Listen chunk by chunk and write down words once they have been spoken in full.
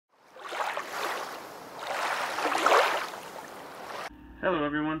Hello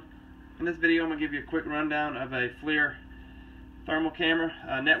everyone. In this video I'm going to give you a quick rundown of a FLIR thermal camera,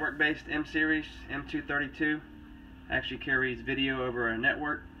 network-based M-Series M232. Actually carries video over a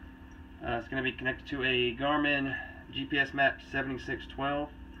network. It's going to be connected to a Garmin GPS map 7612.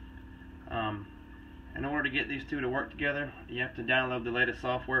 In order to get these two to work together, you have to download the latest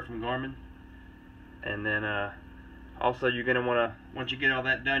software from Garmin. And then also you're going to want to, once you get all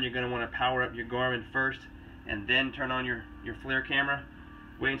that done, you're going to want to power up your Garmin first and then turn on your FLIR camera.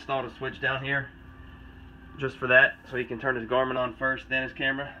 We installed a switch down here just for that, so he can turn his Garmin on first, then his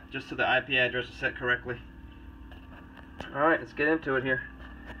camera, just so the IP address is set correctly. Alright, let's get into it here.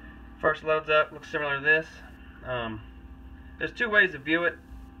 First loads up, looks similar to this. There's two ways to view it.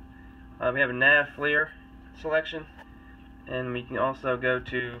 We have a nav FLIR selection, and we can also go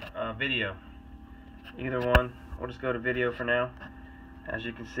to video. Either one. We'll just go to video for now. As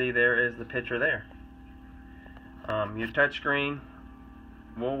you can see, there is the picture there. Your touch screen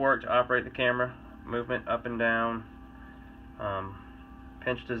will work to operate the camera, movement up and down,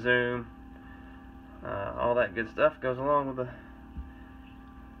 pinch to zoom, all that good stuff goes along with the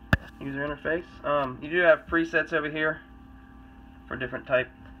user interface. You do have presets over here for different type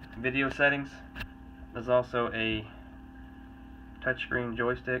video settings. There's also a touchscreen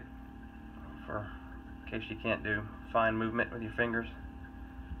joystick for in case you can't do fine movement with your fingers.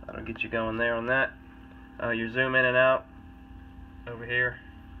 That'll get you going there on that. Your zoom in and out over here.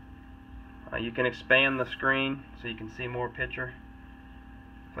 You can expand the screen so you can see more picture.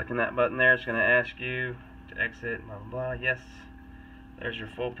 Clicking that button there, it's going to ask you to exit, blah blah blah. Yes, there's your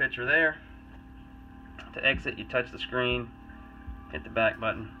full picture there. To exit, you touch the screen, hit the back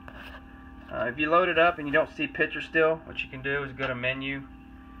button. If you load it up and you don't see picture still, what you can do is go to menu,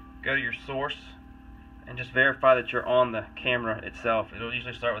 go to your source, and just verify that you're on the camera itself. It'll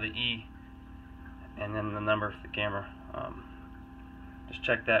usually start with an E and then the number for the camera. Just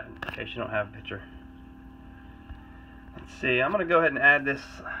check that in case you don't have a picture. Let's see, I'm going to go ahead and add this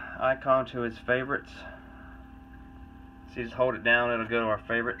icon to his favorites. So you just hold it down, it'll go to our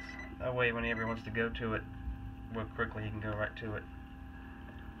favorites. That way whenever he wants to go to it real quickly, he can go right to it.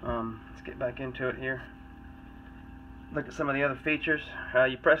 Let's get back into it here. Look at some of the other features.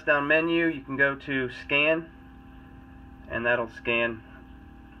 You press down menu, you can go to scan, and that'll scan.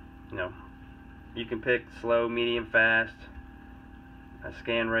 You can pick slow, medium, fast, a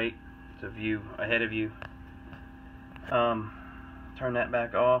scan rate to view ahead of you. Turn that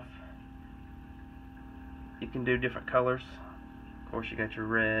back off. You can do different colors. Of course, you got your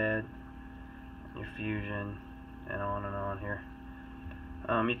red, your fusion, and on here.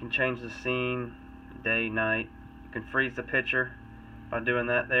 You can change the scene, day, night. You can freeze the picture by doing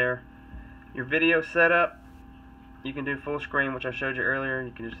that there. Your video setup, you can do full screen, which I showed you earlier.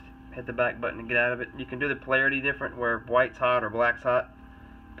 You can just hit the back button to get out of it. You can do the polarity different, where white's hot or black's hot,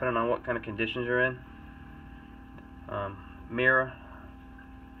 depending on what kind of conditions you're in. Mirror,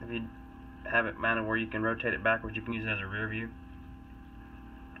 if you have it mounted where you can rotate it backwards, you can use it as a rear view.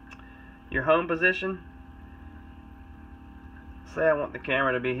 Your home position, say I want the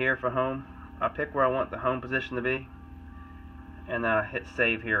camera to be here for home. I pick where I want the home position to be, and I hit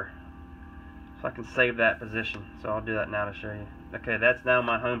save here. So I can save that position. So I'll do that now to show you. Okay, that's now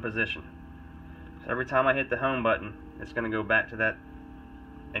my home position. So every time I hit the home button, it's going to go back to that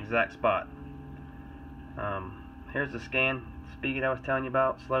exact spot. Here's the scan speed I was telling you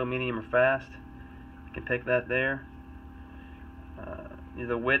about, slow, medium, or fast. You can pick that there.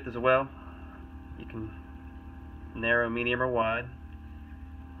 The width as well. You can narrow, medium, or wide.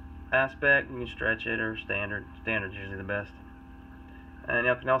 Aspect, you can stretch it, or standard. Standard's usually the best. And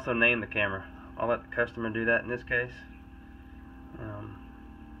you can also name the camera. I'll let the customer do that in this case.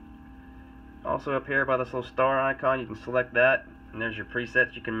 Also up here by this little star icon, you can select that, and there's your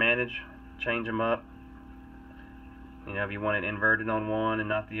presets you can manage, change them up. If you want it inverted on one and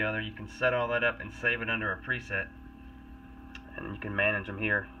not the other, you can set all that up and save it under a preset, and you can manage them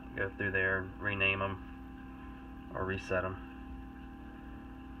here. Go through there and rename them or reset them.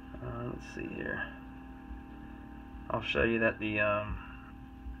 Let's see here. I'll show you that the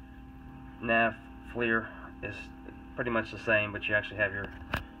nav FLIR is pretty much the same, but you actually have your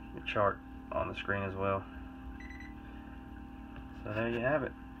chart on the screen as well. So there you have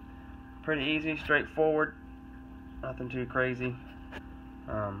it. Pretty easy, straightforward, nothing too crazy.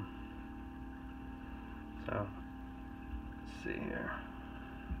 So let's see here.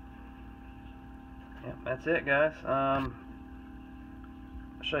 Yep, that's it, guys. I'll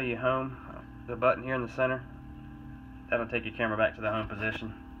show you home. The button here in the center, that'll take your camera back to the home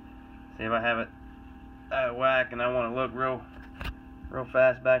position. See, if I have it out of whack and I want to look real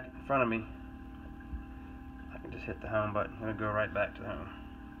fast back in front of me, I can just just hit the home button. It'll go right back to home.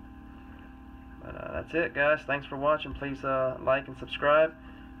 But that's it, guys. Thanks for watching. Please like and subscribe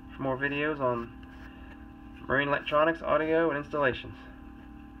for more videos on marine electronics, audio, and installations.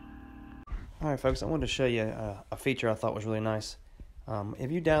 Alright folks, I wanted to show you a feature I thought was really nice.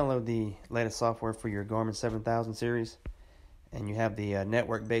 If you download the latest software for your Garmin 7000 series and you have the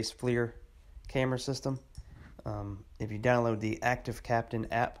network-based FLIR camera system, if you download the Active Captain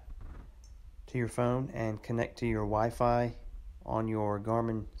app to your phone and connect to your Wi-Fi on your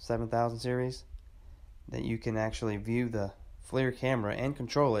Garmin 7000 series, then you can actually view the FLIR camera and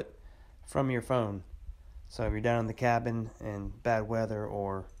control it from your phone. So if you're down in the cabin in bad weather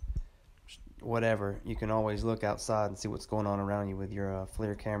or whatever, you can always look outside and see what's going on around you with your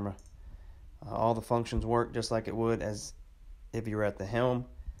FLIR camera. All the functions work just like it would as if you were at the helm.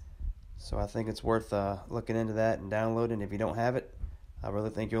 So I think it's worth looking into that and downloading. If you don't have it, I really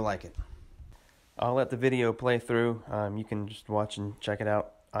think you'll like it. I'll let the video play through. You can just watch and check it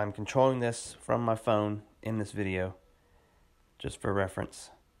out. I'm controlling this from my phone in this video, just for reference.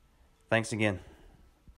 Thanks again.